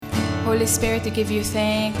Holy Spirit, we give you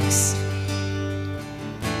thanks.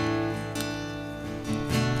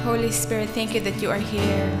 Holy Spirit, thank you that you are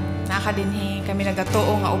here. Nakadinhi kami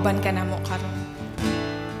nagatuo nga uban ka na mo karon.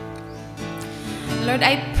 Lord,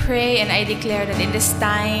 I pray and I declare that in this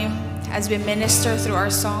time, as we minister through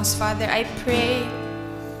our songs, Father, I pray,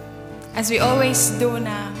 as we always do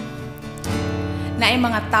na ay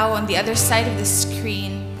mga tao on the other side of the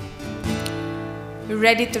screen,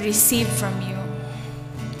 ready to receive from you.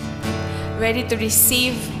 Ready to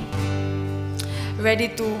receive, ready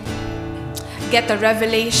to get a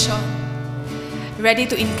revelation, ready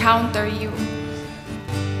to encounter you.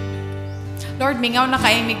 Lord, mingaw na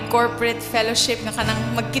kayo mig corporate fellowship nga kanang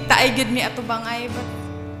magkita ay gid mi ato bangay, but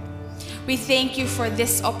we thank you for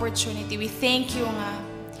this opportunity. We thank you nga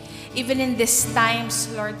even in these times,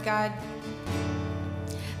 Lord God,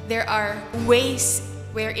 there are ways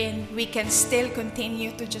wherein we can still continue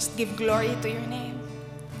to just give glory to your name.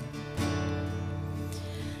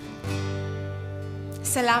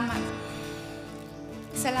 Salamat.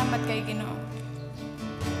 Salamat kay Ginoo.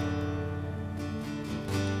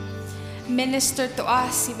 Minister to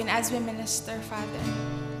us even as we minister, Father.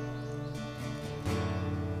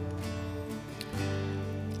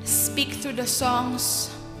 Speak through the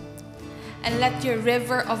songs and let your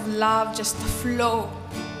river of love just flow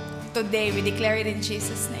today. We declare it in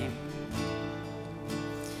Jesus' name.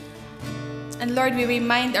 And Lord, we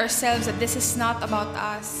remind ourselves that this is not about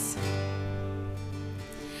us.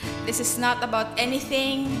 This is not about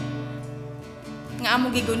anything nga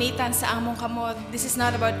among gigunitan sa among kamot. This is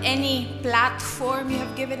not about any platform you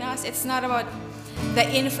have given us. It's not about the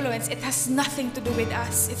influence. It has nothing to do with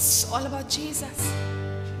us. It's all about Jesus.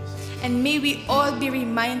 And may we all be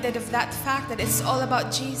reminded of that fact that it's all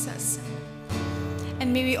about Jesus.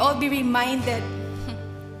 And may we all be reminded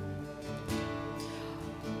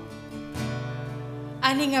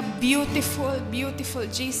ani nga beautiful, beautiful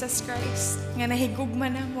Jesus Christ nga nahigugma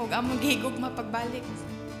na mo, among gihigugma pagbalik.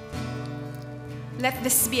 Let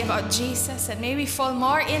this be about Jesus, and may we fall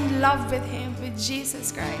more in love with Him, with Jesus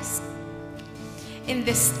Christ. In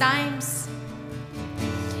these times,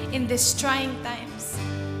 in these trying times.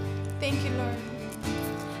 Thank you, Lord.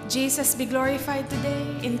 Jesus, be glorified today.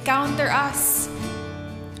 Encounter us.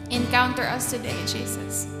 Encounter us today,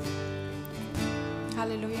 Jesus.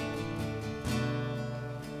 Hallelujah.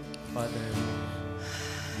 Father,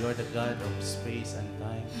 you are the God of space and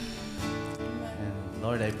time. And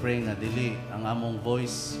Lord, I pray nga dili ang among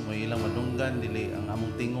voice mo ilang madunggan, dili ang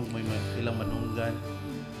among tingog mo ilang madunggan,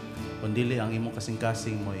 kundi dili ang imong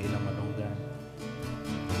kasing-kasing mo ilang madunggan.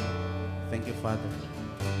 Thank you, Father.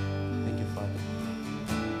 Thank you, Father.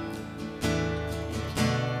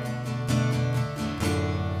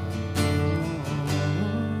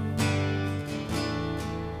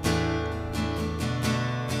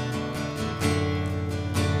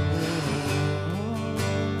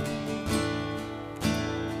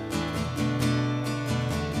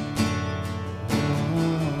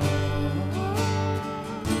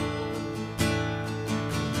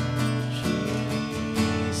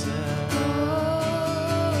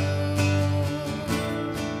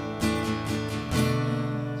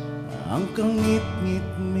 Ang kangit-ngit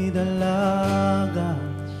mi dalaga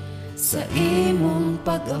sa imong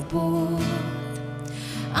pag-abot,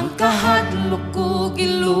 ang kahadlok ko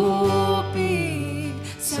gilupig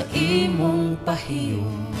sa imong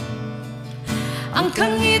pahiyon. Ang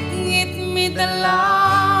kangit-ngit mi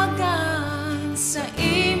dalaga sa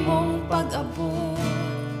imong pag-abot,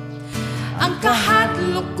 ang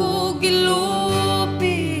kahadlok ko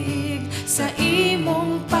gilupig sa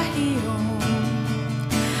imong pahiyon.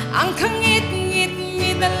 Ang kangit-ngit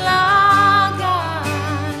mi dalagan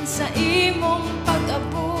sa imong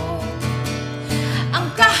pag-abot,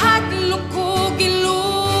 ang kahadlok ko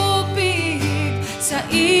gilupig sa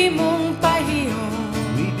imong pahiyon.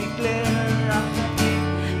 We declare ang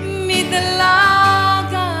Mi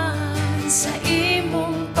dalagan sa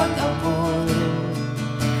imong pag-abot,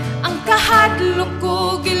 ang kahadlok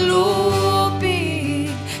ko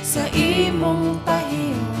gilupig sa imong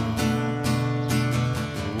pahiyon.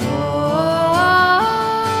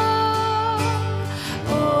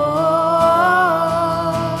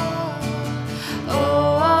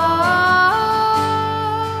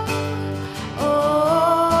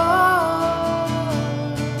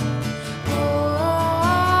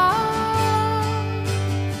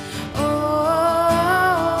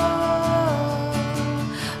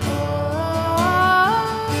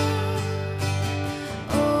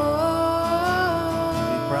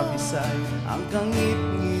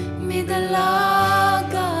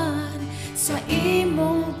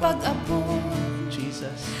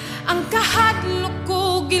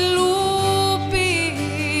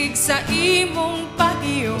 imong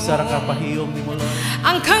pahiyom. Usa ra ka pahiyom nimo Lord.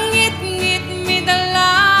 Ang kangit-ngit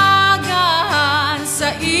midalagan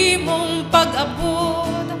sa imong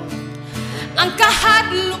pag-abot. Ang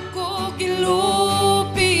kahadlok ko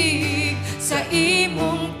gilupig sa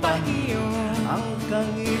imong pahiyom.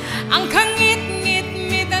 Ang kangit-ngit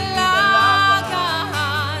midalagan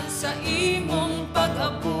sa imong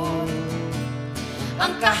pag-abot.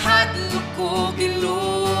 Ang kahadlok ko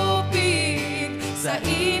gilupig sa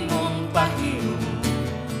imong pahiyom.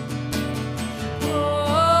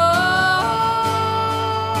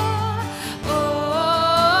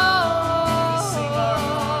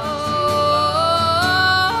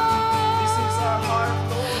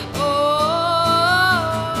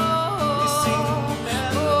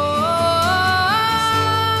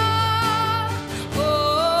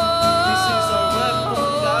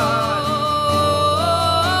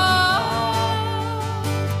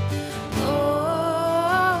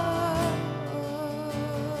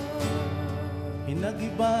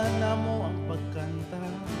 Hinagiba na mo ang pagkanta.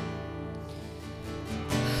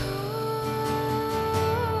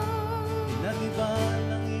 Hinagiba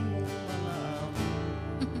ng imong mga amo.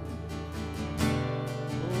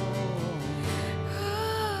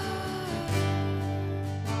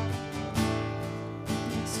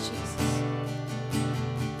 Yes, Jesus.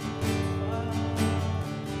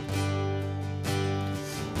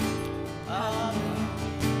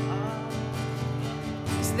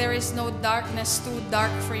 There is no darkness too dark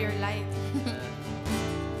for your light.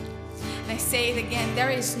 And I say it again, there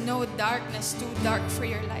is no darkness too dark for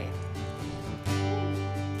your light.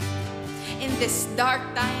 In these dark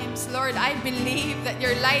times, Lord, I believe that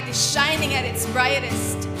your light is shining at its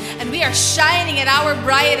brightest. And we are shining at our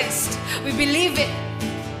brightest. We believe it.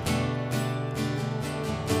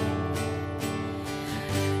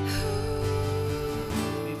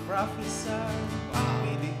 We prophesy,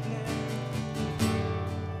 we declare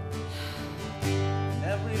in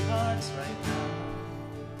every heart right now.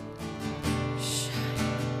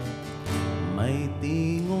 May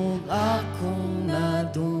tingog akong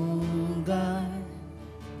nadunggan,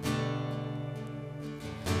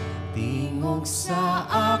 tingog sa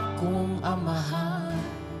akong amahan.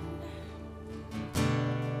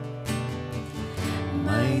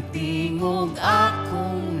 May tingog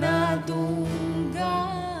akong nadunggan,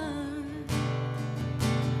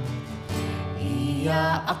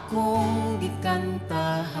 iya akong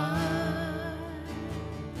gikantahan.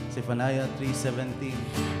 Zephaniah 3:17.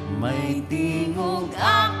 May tingog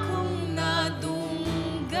Akong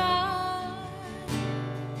nadunggan,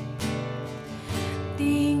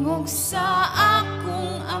 tingog sa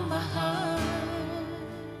akong amahan.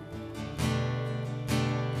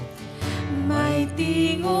 May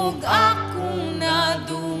tingog akong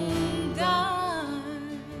nadunggan,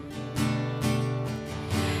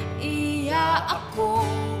 iya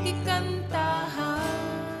akong gikantahan.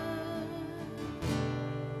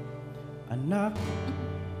 anak,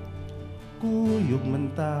 kuyog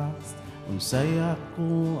man ta, unsay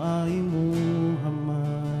ako ay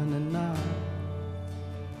muhaman anak.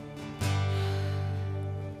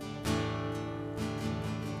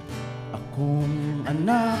 Akong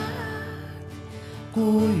anak,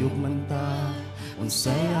 kuyog man ta,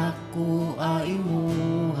 unsay ako ay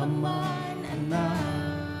muhaman anak.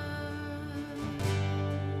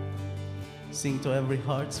 Sing to every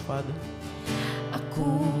heart's Father.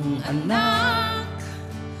 Akong anak,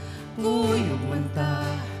 kuyog man ta,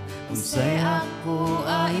 unsay ako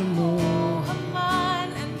ay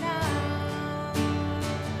muhaman anak.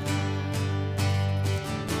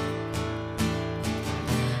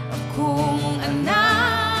 Akong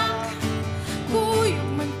anak, kuyog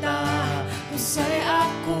man ta, unsay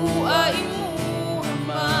ako ay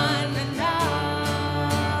muhaman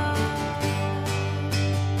anak.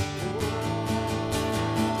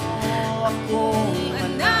 Akong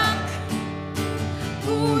Anak,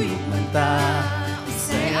 kuyog man ta,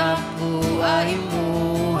 unsay ako ay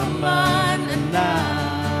muhaman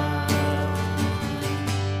anak.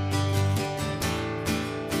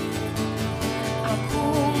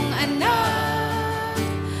 Akong anak,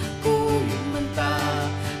 kuyog man ta,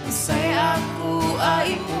 unsay ako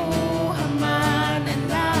ay muhaman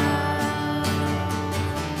anak.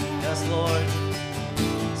 yes Lord,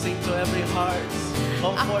 sing to every heart,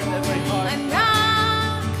 comfort every Akong heart.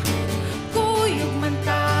 anak, kuyog man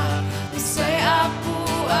ta, unsay ako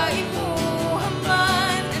ay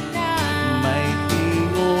muhaman anak. May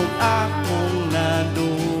tingog akong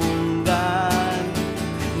nadunggan,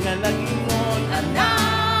 nga nagingon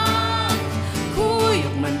Anak,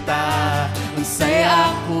 kuyog man ta, unsay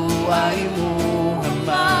ako ay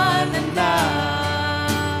muhaman anak.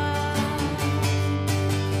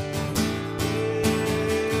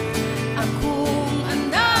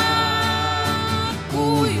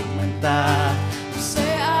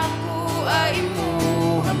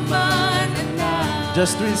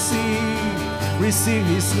 Just receive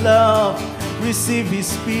His love, receive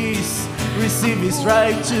His peace, receive His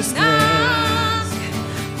righteousness. Anak,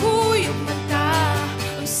 kuyog mata,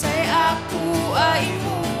 unsay ako ay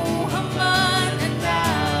muhaman,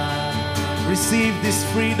 anak. Receive this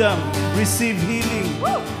freedom, receive healing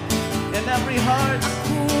in every heart.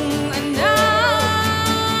 Kung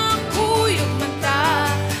anak, kuyog mata,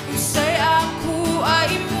 unsay ako ay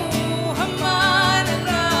muhaman,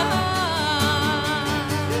 anak.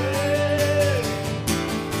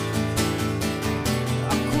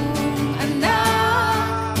 Akong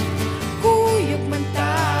anak, kuyog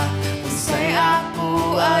mata, unsay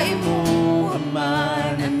ako ay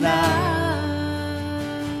muhaman, anak.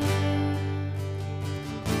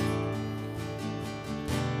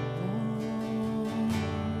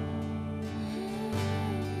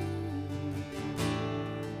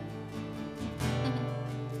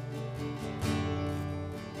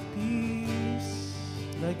 Peace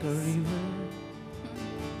like a river.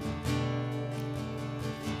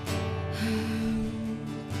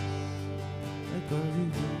 Like a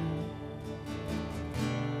river.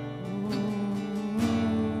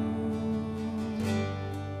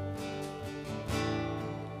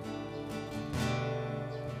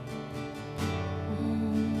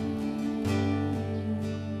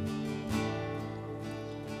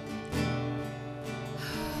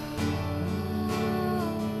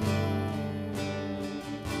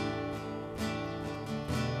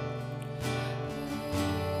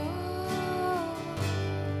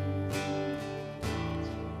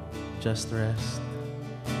 Just rest.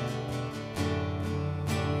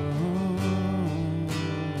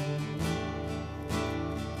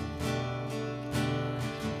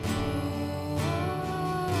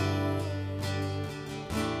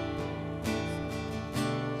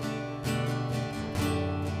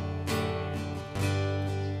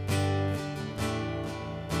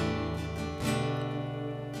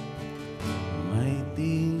 May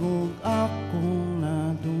tingog akong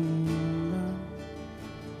nadunggan,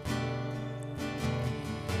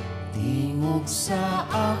 tingog sa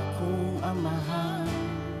akong amahan.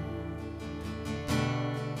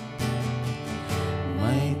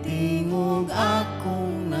 May tingog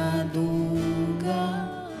akong nadunggan,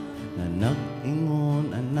 na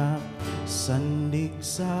nag-ingon anak, sandig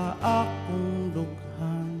sa akong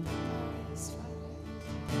dughan.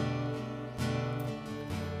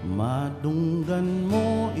 Madunggan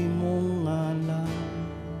mo imong ngalan,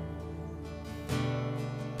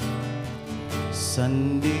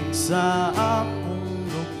 sandig sa akong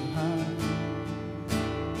lukhan.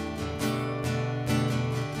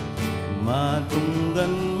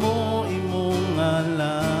 Madunggan mo imong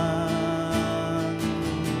ngalan,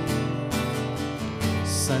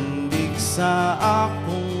 sandig sa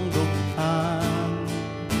akong lukhan.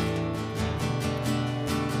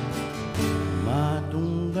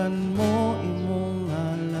 Madunggan mo imong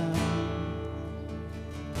ngalan.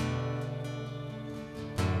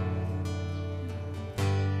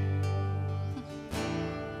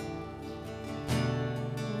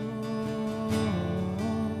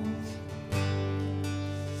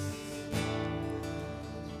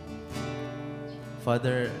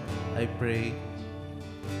 Father, I pray,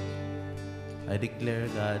 I declare,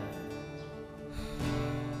 God,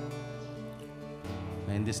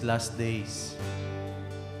 na in these last days,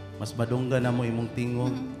 mas madunggan na mo imong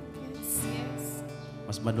tingog, Yes, yes.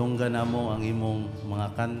 mas madunggan na mo ang imong mga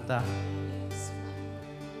kanta,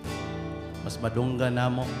 mas madunggan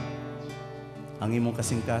na mo ang imong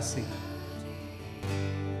kasing-kasing.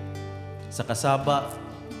 Sa kasaba,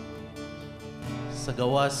 sa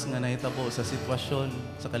gawas nga nahitabo sa sitwasyon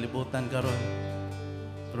sa kalibutan karon,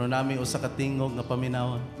 pero nami usa ka tingog nga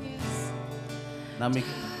paminawon, Yes. nami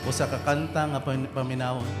usa ka kanta nga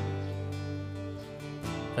paminawon.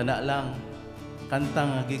 Kana lang kanta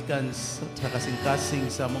nga gikan sa kasing-kasing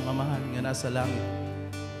sa among amahan nga nasa langit.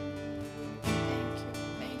 Thank you.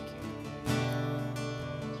 Thank you.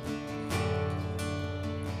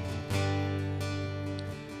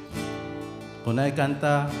 Kung naay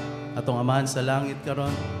kanta atong amahan sa langit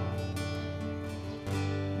karon,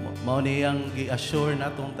 mao niyang gi-assure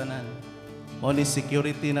natong tanan, mao ni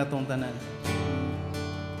security natong tanan,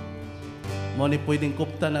 mao ni pwedeng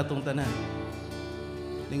kuptan natong tanan.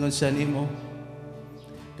 Lingon siya nimo,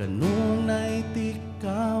 kanunay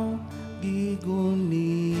tikaw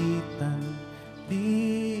gigunitan,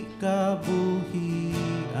 di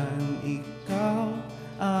kabuhian, ikaw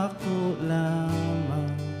ako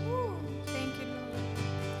lamang. Thank you, Lord.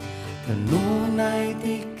 Kanunay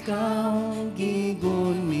ikaw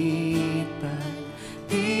gigunitan,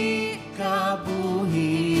 di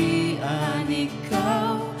kabuhian,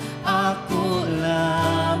 ikaw ako lang.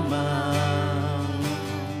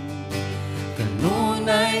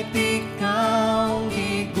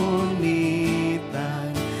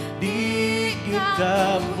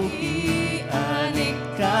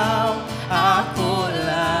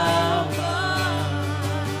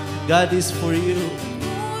 God is for you.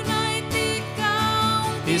 Ngunit ikaw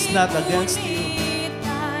He's not against you.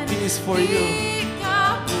 gigulitan. He is for you.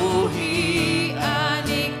 Ikabuhian,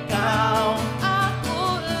 ikaw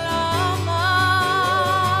ako lamang.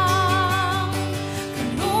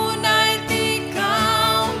 Ngunit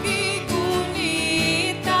ikaw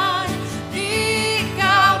gigunitan.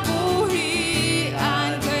 Ikabuhian,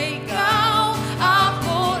 ikaw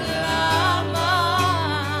ako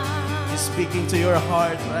lamang. He's speaking to your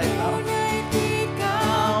heart right now. Ngunit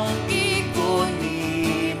ikaw gigunitan.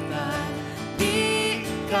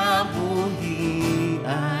 Kabuhian,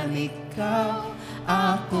 ikaw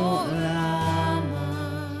ako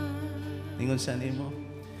lamang. Ingon siya nimo.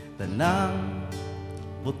 Tanang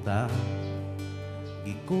butang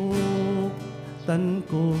gikuktan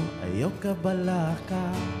ko, ayaw ka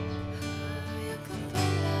balaka.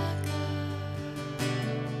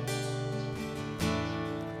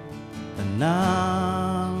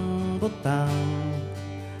 Tanang butang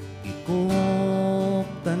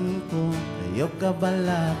gikuktan ko, ayaw ka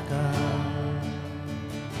balaka.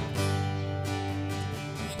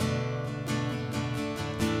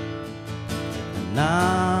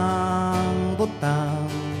 Tanang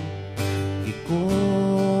butang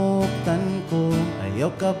gikuktan ko,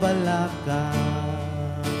 ayaw ka balaka.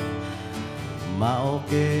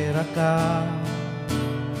 Maokera ka.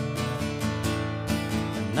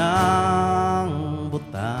 Tanang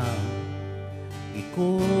butang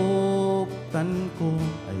gikuktan ko,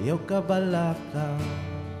 ayaw ka balaka.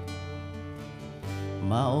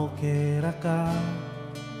 Maokera ka.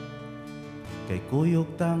 Kay kuyog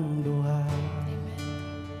tang duha.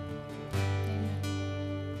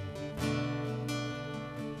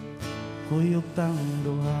 Kuyog tang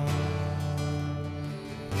duha.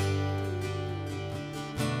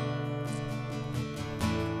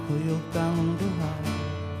 Kuyog tang duha.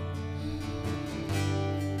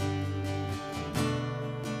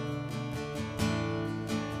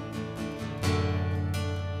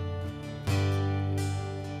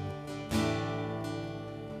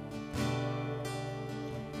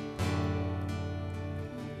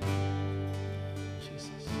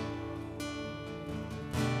 Jesus.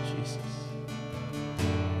 Jesus.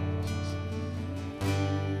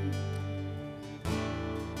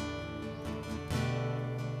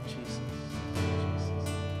 Jesus. Jesus.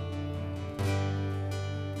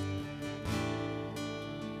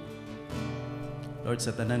 Lord,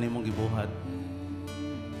 sa tanan nimong gibuhat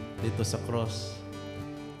dito sa cross,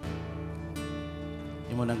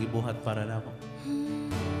 imo nang gibuhat para nako.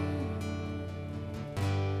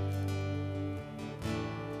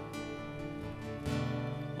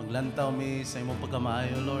 Maglantaw mi sa imong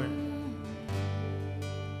pagkamaayo, Lord.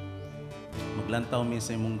 Maglantaw mi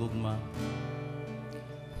sa imong gugma.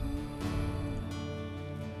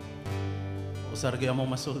 Usar gyud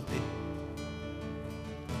among masulti.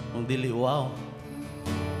 Kung dili, wow.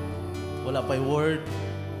 Wala pa'y word.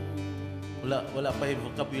 Wala pa'y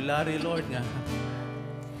vocabulary, Lord, nga.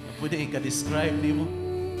 Pwede ika-describe nimo.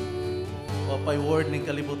 Wala pa'y word ng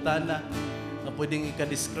kalibutan na pwedeng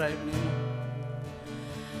ika-describe nimo.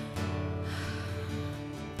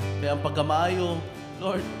 Kaya ang pagkamaayo,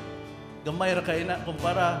 Lord, gamay ra kay na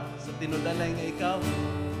kumpara sa tinudanay nga ikaw.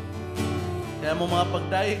 Kaya mo mga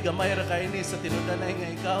pagdaig, gamay ra kay ni sa tinudanay nga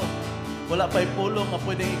ikaw. Wala pa'y pulong nga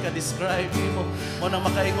pwedeng ika-describe nimo. Mo nang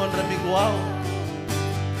makaingon ra big wow.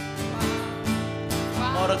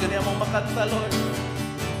 Mora gani among makanta, Lord.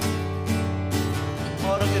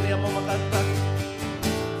 Mora gani among makanta.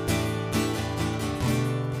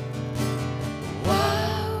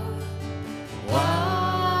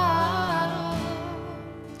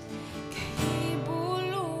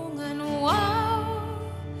 Kahibulungan, wow,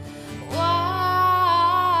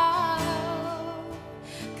 wow.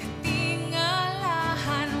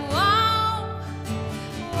 Katingalahan, wow,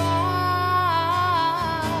 wow.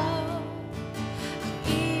 Ang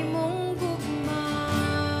imong gugma.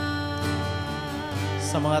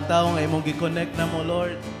 Sa mga tao nga imong gi-connect na mo,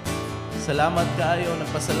 Lord. Salamat kaayo,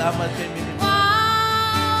 nagpasalamat kay minimo.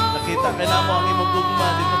 Wow, Nakita kay namo ang imong gugma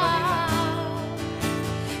dito kanina.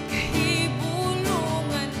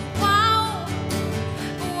 kahibulungan, wow,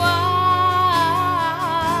 wow.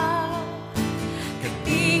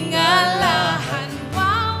 Katingalahan,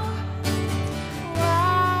 wow,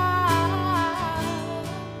 wow.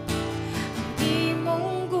 Ang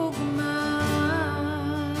imong gugma.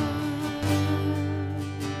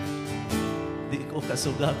 Di ko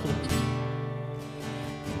kasugako.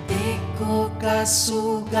 Di ko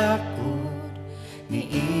kasugakod,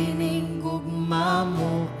 niining gugma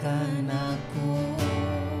mo kanako.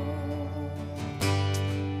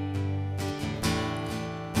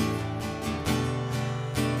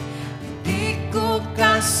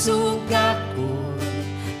 kasugakod,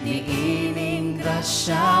 niining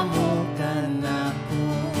grasya mo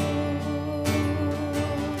kanako.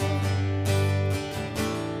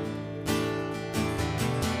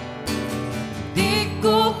 Di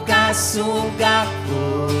ko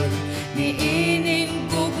kasugakod, niining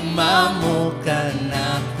gugma mo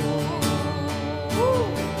kanako.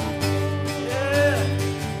 Yeah.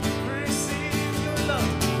 Receive your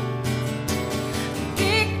love.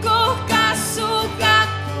 Di ko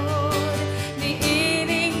kasugakod,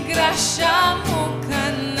 niining grasya mo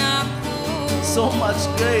kanako. So much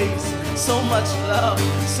grace, so much love,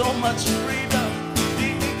 so much freedom.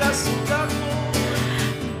 Di ka sugako.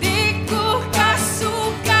 Di ko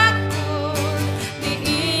kasugakod,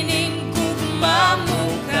 niining gugma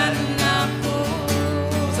mo kanako.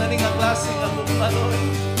 Sa nga klase nga bukaloy.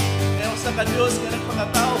 Ngayon sa ka-Diyos nga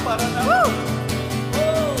nagpakatao para na.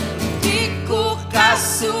 Di ko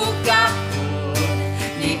kasugakod,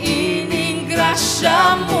 niining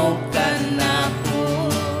grasya mo kanako.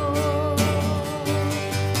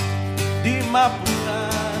 Di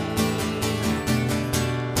mapungan.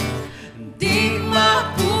 Di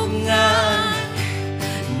mapungan,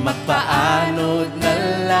 magpaanod na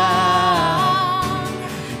lang.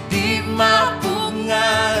 Di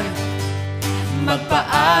mapungan,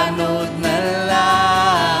 magpaanod na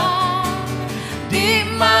lang. Di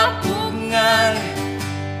mapungan,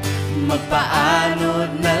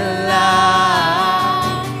 magpaanod na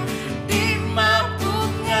lang. Di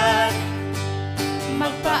mapungan,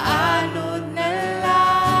 magpaanod na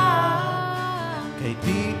lang. Kay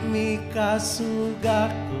di mi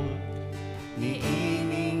kasugako.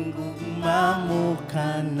 Niining gugma mo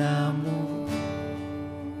kanamo.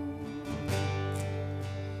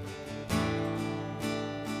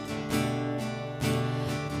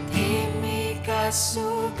 Di mi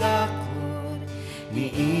kasugakod,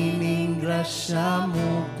 niining grasya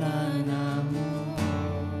mo kanamo.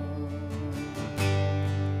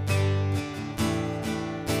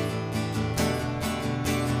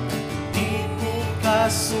 Di mi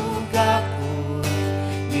kasugakod,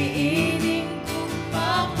 niining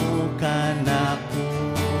gugma mo kanako.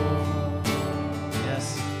 Yes.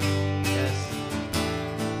 Yes.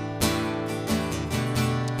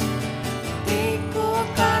 Di ko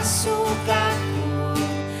kasugakod,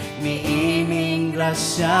 niining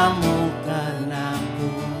grasya mo kanako.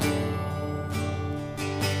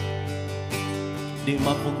 Di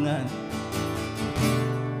mapungan.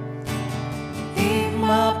 Di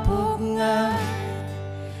mapungan,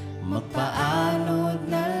 magpaanod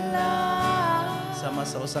na lang. Sama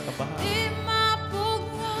sa usa ka baha. Di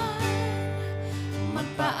mapungan,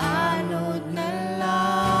 magpaanod na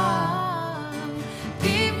lang.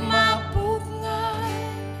 Di mapungan,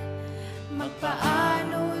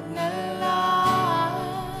 magpaanod na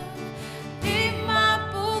lang. Di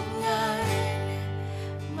mapungan,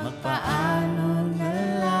 magpaanod na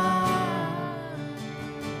lang.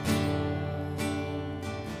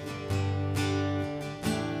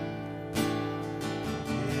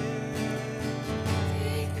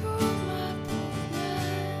 Di ko mapungan,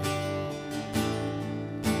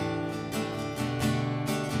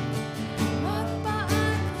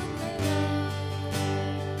 magpaanod na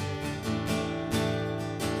lang.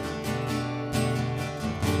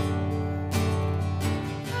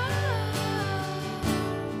 Wow.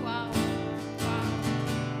 Wow.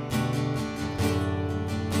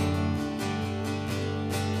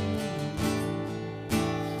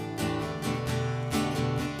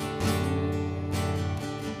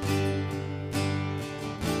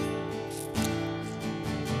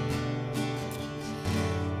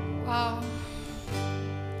 Wow.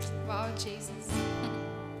 Wow, Jesus.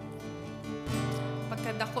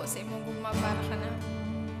 Pagkadako sa imong gugma para ka na.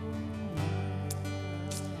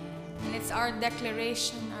 And it's our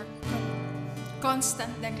declaration, our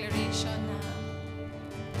constant declaration na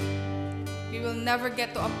we will never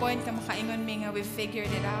get to a point ka makaingon mi nga we figured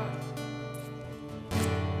it out.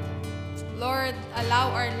 Lord,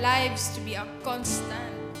 allow our lives to be a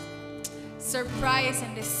constant surprise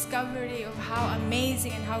and discovery of how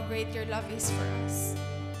amazing and how great your love is for us.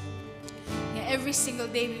 Nga every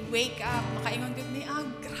single day we wake up, makaingon gud ni,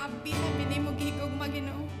 grabe na bini mo gihigugma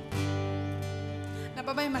Ginoo.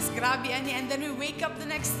 Napabay mas grabe ani, and then we wake up the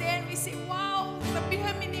next day and we say, wow, grabe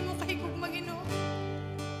na bini mo kahigugma Ginoo.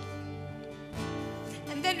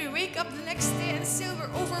 And then we wake up the next day and still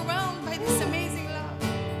we're overwhelmed by this amazing love.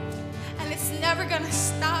 And it's never gonna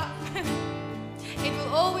stop. It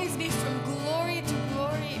will always be from glory to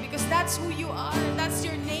glory because that's who you are. That's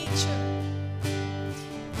your nature.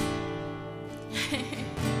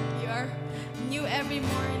 You are new every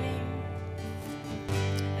morning.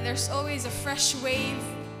 And there's always a fresh wave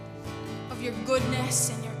of your goodness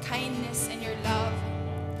and your kindness and your love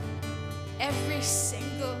every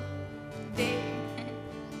single day.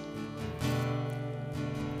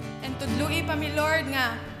 And tudloi pa mi Lord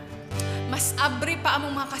nga mas abri pa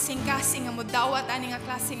among mga kasing-kasing nga modawat ani nga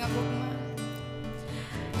klase nga gugma.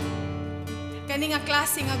 Kani nga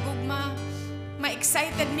klase nga gugma,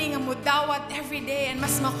 ma-excited mi nga modawat every day and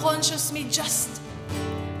mas ma-conscious mi just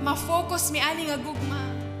ma-focus mi ani nga gugma.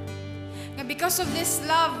 Nga because of this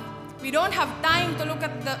love, we don't have time to look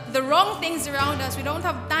at the wrong things around us. We don't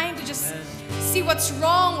have time to just see what's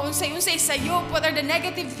wrong, unsay sayop, what are the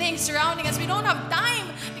negative things surrounding us. We don't have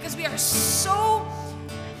time because we are so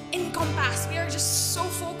encompassed. We are just so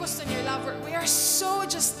focused on your love. We are so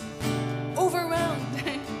just overwhelmed.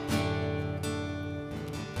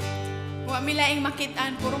 Wa mi laing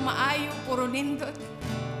makitaan, puro maayo, puro nindot.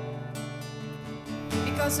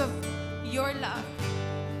 Because of your love.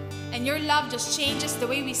 And your love just changes the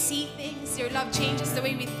way we see things. Your love changes the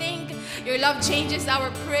way we think. Your love changes our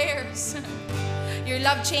prayers. Your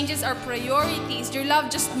love changes our priorities. Your love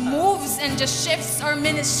just moves and just shifts our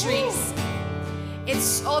ministries.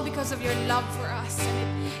 It's all because of your love for us.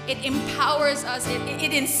 And it empowers us.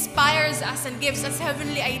 It inspires us and gives us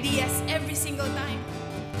heavenly ideas every single time.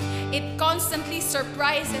 It constantly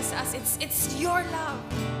surprises us. It's your love.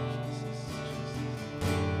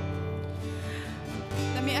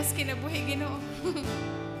 Lami as kinabuhi Ginoo.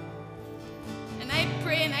 And I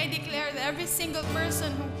pray and I declare that every single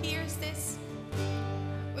person who hears this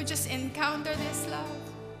will just encounter this love.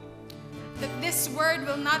 That this word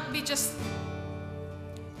will not be just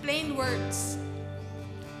plain words.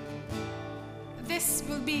 This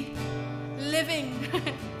will be living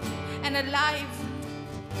and alive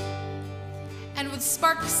and would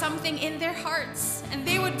spark something in their hearts. And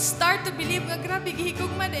they would start to believe, grabe,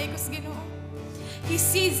 gihigugma day kus Ginoo. He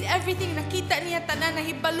sees everything, nakita niya tanan,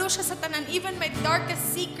 nahibalo siya sa tanan, even my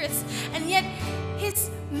darkest secrets. And yet,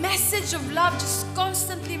 His message of love just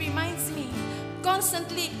constantly reminds me,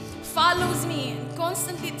 constantly follows me, and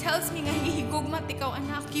constantly tells me nga hihigugmat ikaw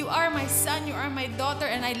anak. You are my son, you are my daughter,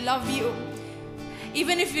 and I love you.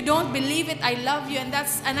 Even if you don't believe it, I love you. And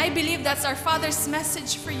I believe that's our Father's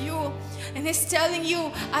message for you. And He's telling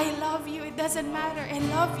you, I love you. It doesn't matter. I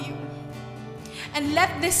love you. And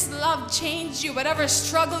let this love change you. Whatever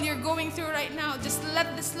struggle you're going through right now, just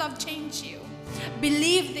let this love change you.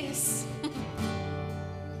 Believe this.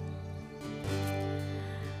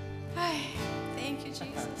 Ay, thank you,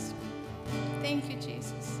 Jesus. Thank you,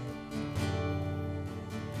 Jesus.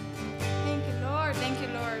 Thank you, Lord. Thank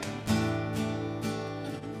you, Lord.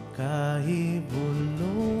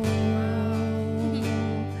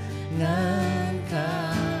 Kahibulungan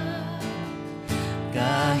ka,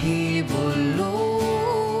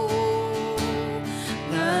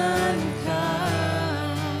 kahibulungan ka,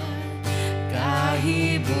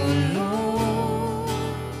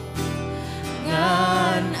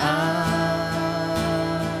 kahibulungan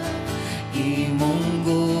imong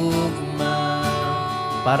gugma.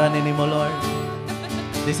 Para nini mo, Lord.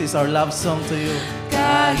 This is our love song to you.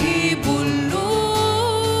 Kahibulungan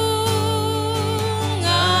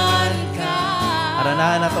ka.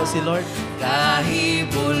 Aranahan na to si Lord.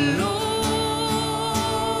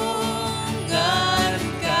 Kahibulungan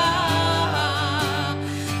ka.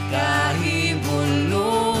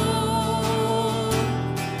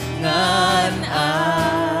 Kahibulungan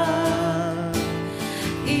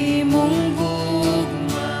imong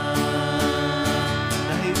gugma.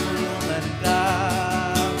 Kahibulungan ka.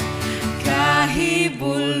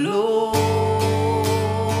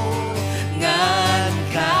 Kahibulungan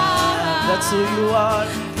ka. That's who you are.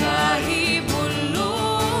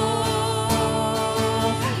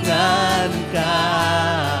 Kahibulungan ka.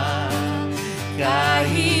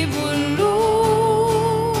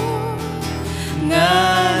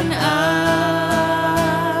 Kahibulungan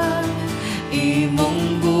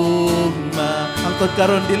imong gugma. Angkod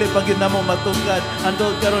karon dili pa gid namo matungkad.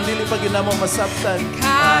 Andol karon dili pa gid namo masabtan.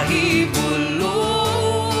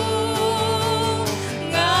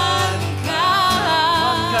 Kahibulungan ka.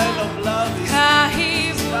 What kind of love is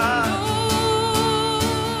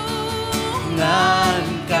kahibulungan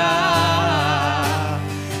ka.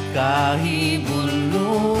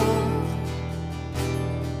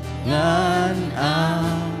 Kahibulungan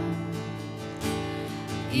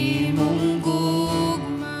imong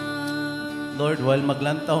gugma. Lord, while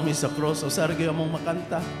maglantaw mi sa cross, usar gyud among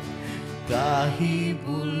makanta.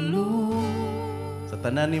 Kahibulungan sa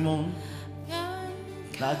tanan nimong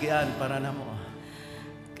nagian para namo.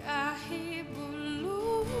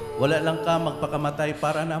 Wala lang ka magpakamatay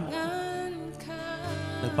para namo.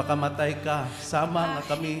 Nagpakamatay ka, sama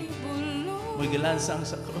nga kami, mo'y gilansang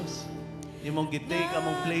sa cross. Imong gitake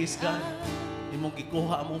among place, God. Imong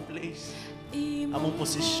gikuha among place, among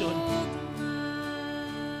posisyon.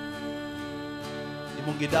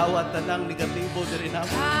 Imong gidawat tanang negatibo diri namo.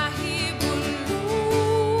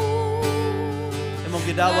 Imong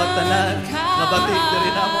gidawat tanan nga batik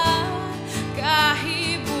diri namo.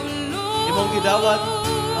 Imong gidawat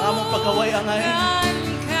ang among pagkaway-angayin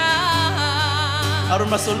aron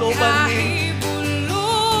masuluban ni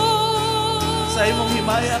sa imong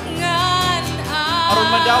himaya aron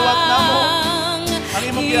madawat namo ang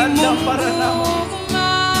imong giandam para namo.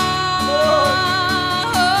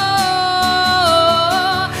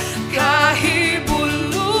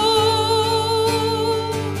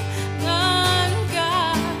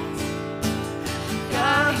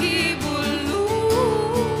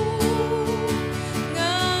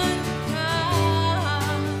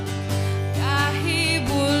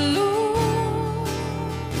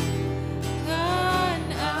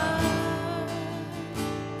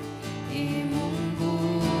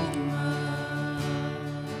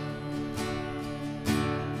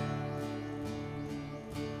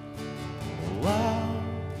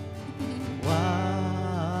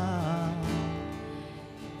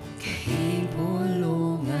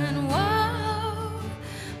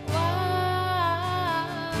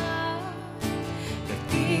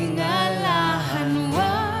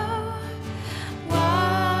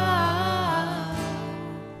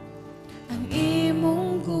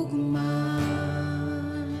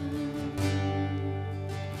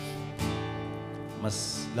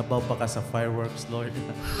 Mas labaw pa ka sa fireworks, Lord.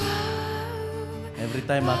 Every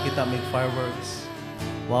time makita may fireworks,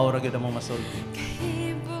 wow, ra gyud mo masulti.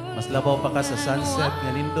 Mas labaw pa ka sa sunset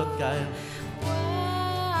nga nindot kayo.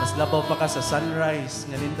 Mas labaw pa ka sa sunrise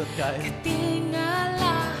nga nindot kayo.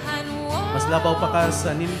 Mas labaw pa ka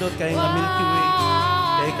sa nindot kayo nga Milky Way.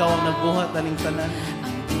 Kaya ikaw ang nagbuhat aning tanan.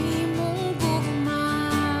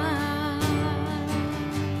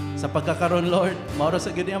 Sa pagkakaroon, Lord, mauro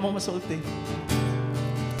sa gyud mo masulti.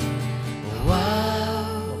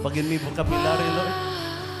 Wow! Pagin mi vocabulary, Lord.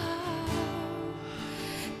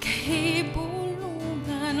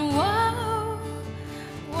 Kahibulungan, wow,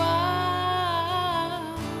 wow.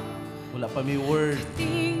 Wala pa mi word.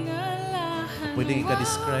 Tingalahan, Pwedeng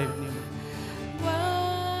ika-describe niyo.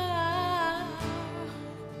 wow.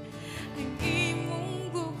 Ang imong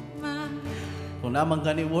gugma. Kung namang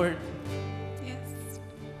gani word, Yes.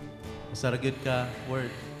 masaragyod ka word.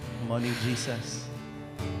 Morning Jesus.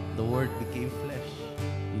 The Word became flesh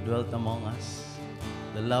and dwelt among us.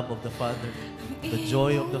 The love of the Father, the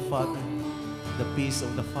joy of the Father, the peace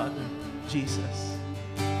of the Father. Jesus.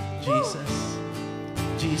 Jesus.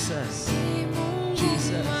 Jesus.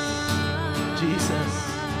 Jesus. Jesus.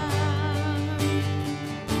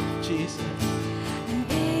 Jesus. Ang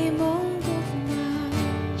imong gugma.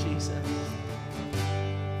 Jesus.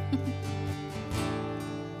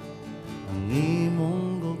 Ang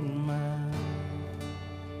imong gugma.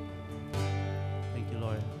 Thank you,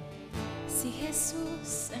 Lord. Si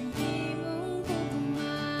Jesus ang imong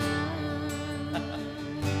gugma.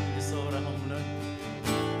 Isora home, Lord.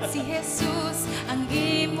 Si Jesus ang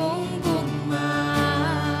imong gugma.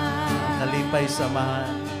 Kalipay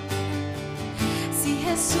samahan. Si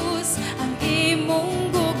Jesus ang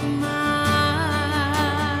imong gugma.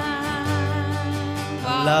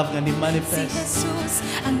 Ang love nga ni Si manifest. Jesus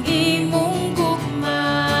ang imong gugma.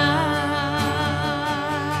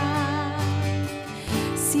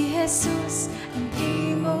 Si Jesus ang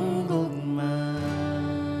imong gugma.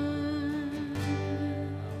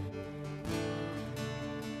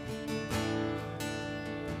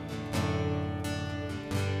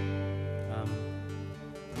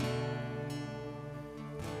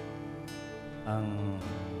 Ang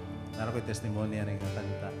naro ko'y testimonya rin nga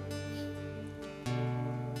kanta.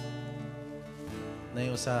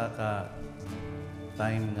 Usa ka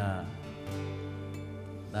time nga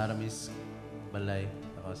naramis balay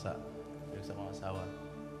ako sa mga asawa.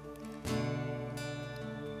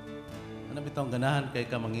 Ano bitong ganahan kay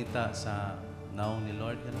ka mangita sa naong ni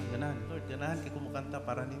Lord? Ganahan, Lord, ganahan kay kumukanta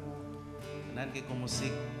para nimo. Ganahan kay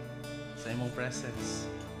kumusik sa imong presence.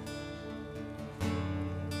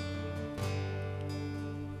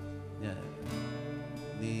 Yeah.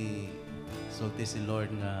 Ni sulti si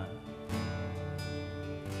Lord nga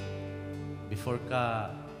before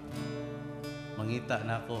ka mangita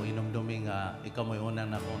na ako, hinumdumi nga ikaw mo'y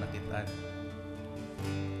unang na akong nakitaan.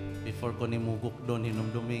 Before ko nimugok doon,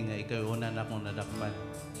 hinumdumi nga ikaw yung unang na akong nadakpan.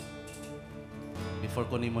 Before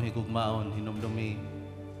ko nimo higugmaon, hinumdumi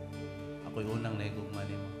ako yung unang na higugma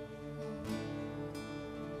nimo.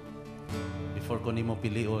 before ko nimo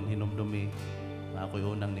pilion, hinumdumi na ako'y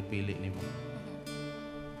unang nipili nimo.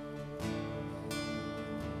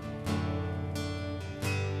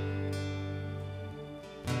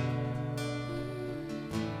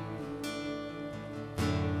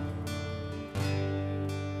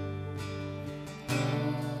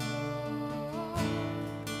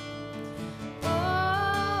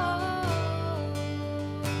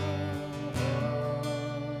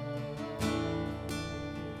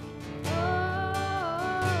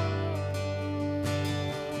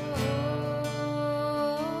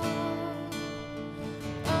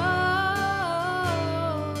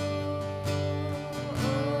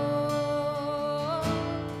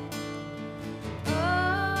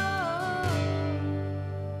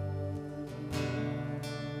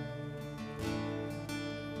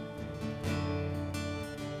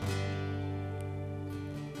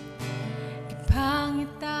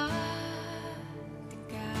 Pangita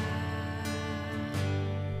tika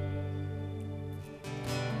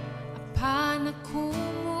apan ako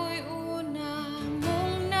mo'y una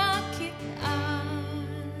mong nakitaan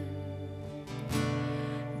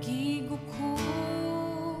gigo ko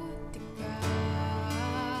tika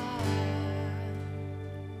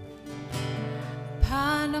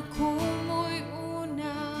apan ako mo'y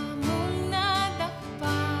una mong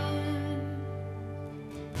nadakpan.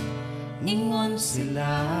 Ingon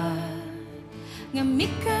sila nga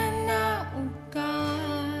mika na uka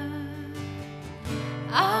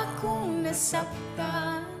akong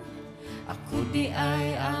nasaktan, ako di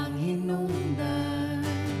ay ang hinungdan.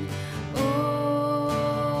 Oh,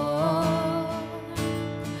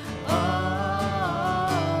 oh,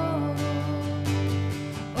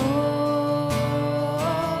 oh,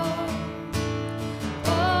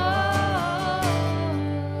 oh,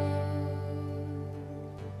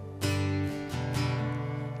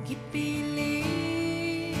 gipilit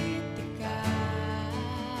ka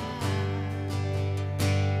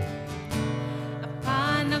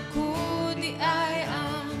apan ako di ay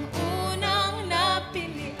ang unang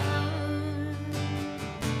napilian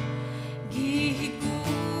gihigugma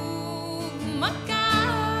ka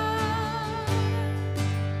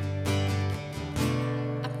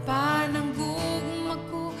apan ang gugma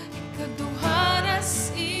ko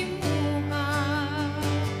ikaduharas imuha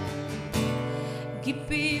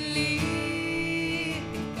gipilit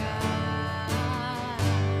ka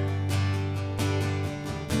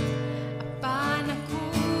apan ako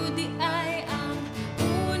di ay ang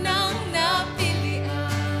unang napilian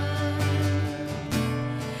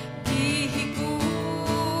gihigugma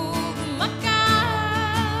ka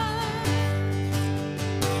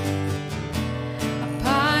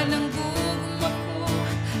apan ang gugma ko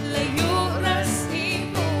layo ras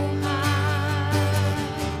imuha.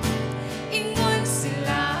 Ingon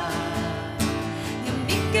sila nga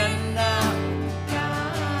bigan na ka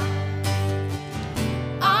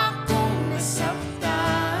akong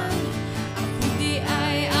nasaktan, ako di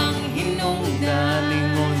ay ang hinungdan.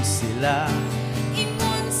 Ingon sila,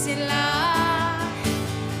 Ingon sila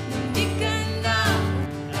nga bigan na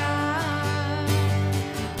ka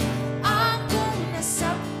akong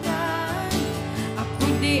nasaktan, ako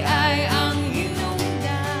di ay ang hinungdan.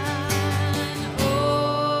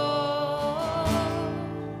 Oh,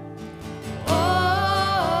 oh,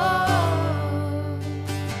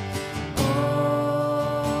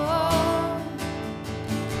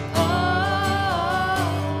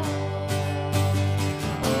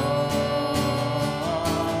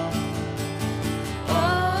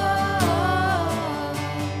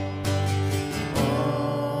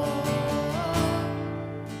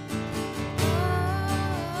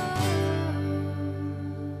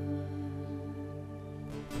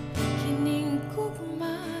 kining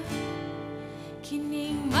gugma,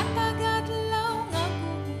 kining matagadlaw nga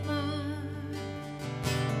gugma,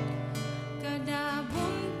 kada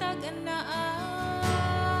buntag anaa.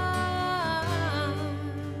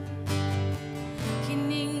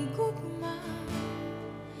 Kining gugma,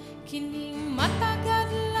 kining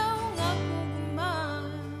matagadlaw nga gugma,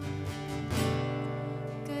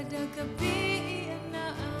 kada gabi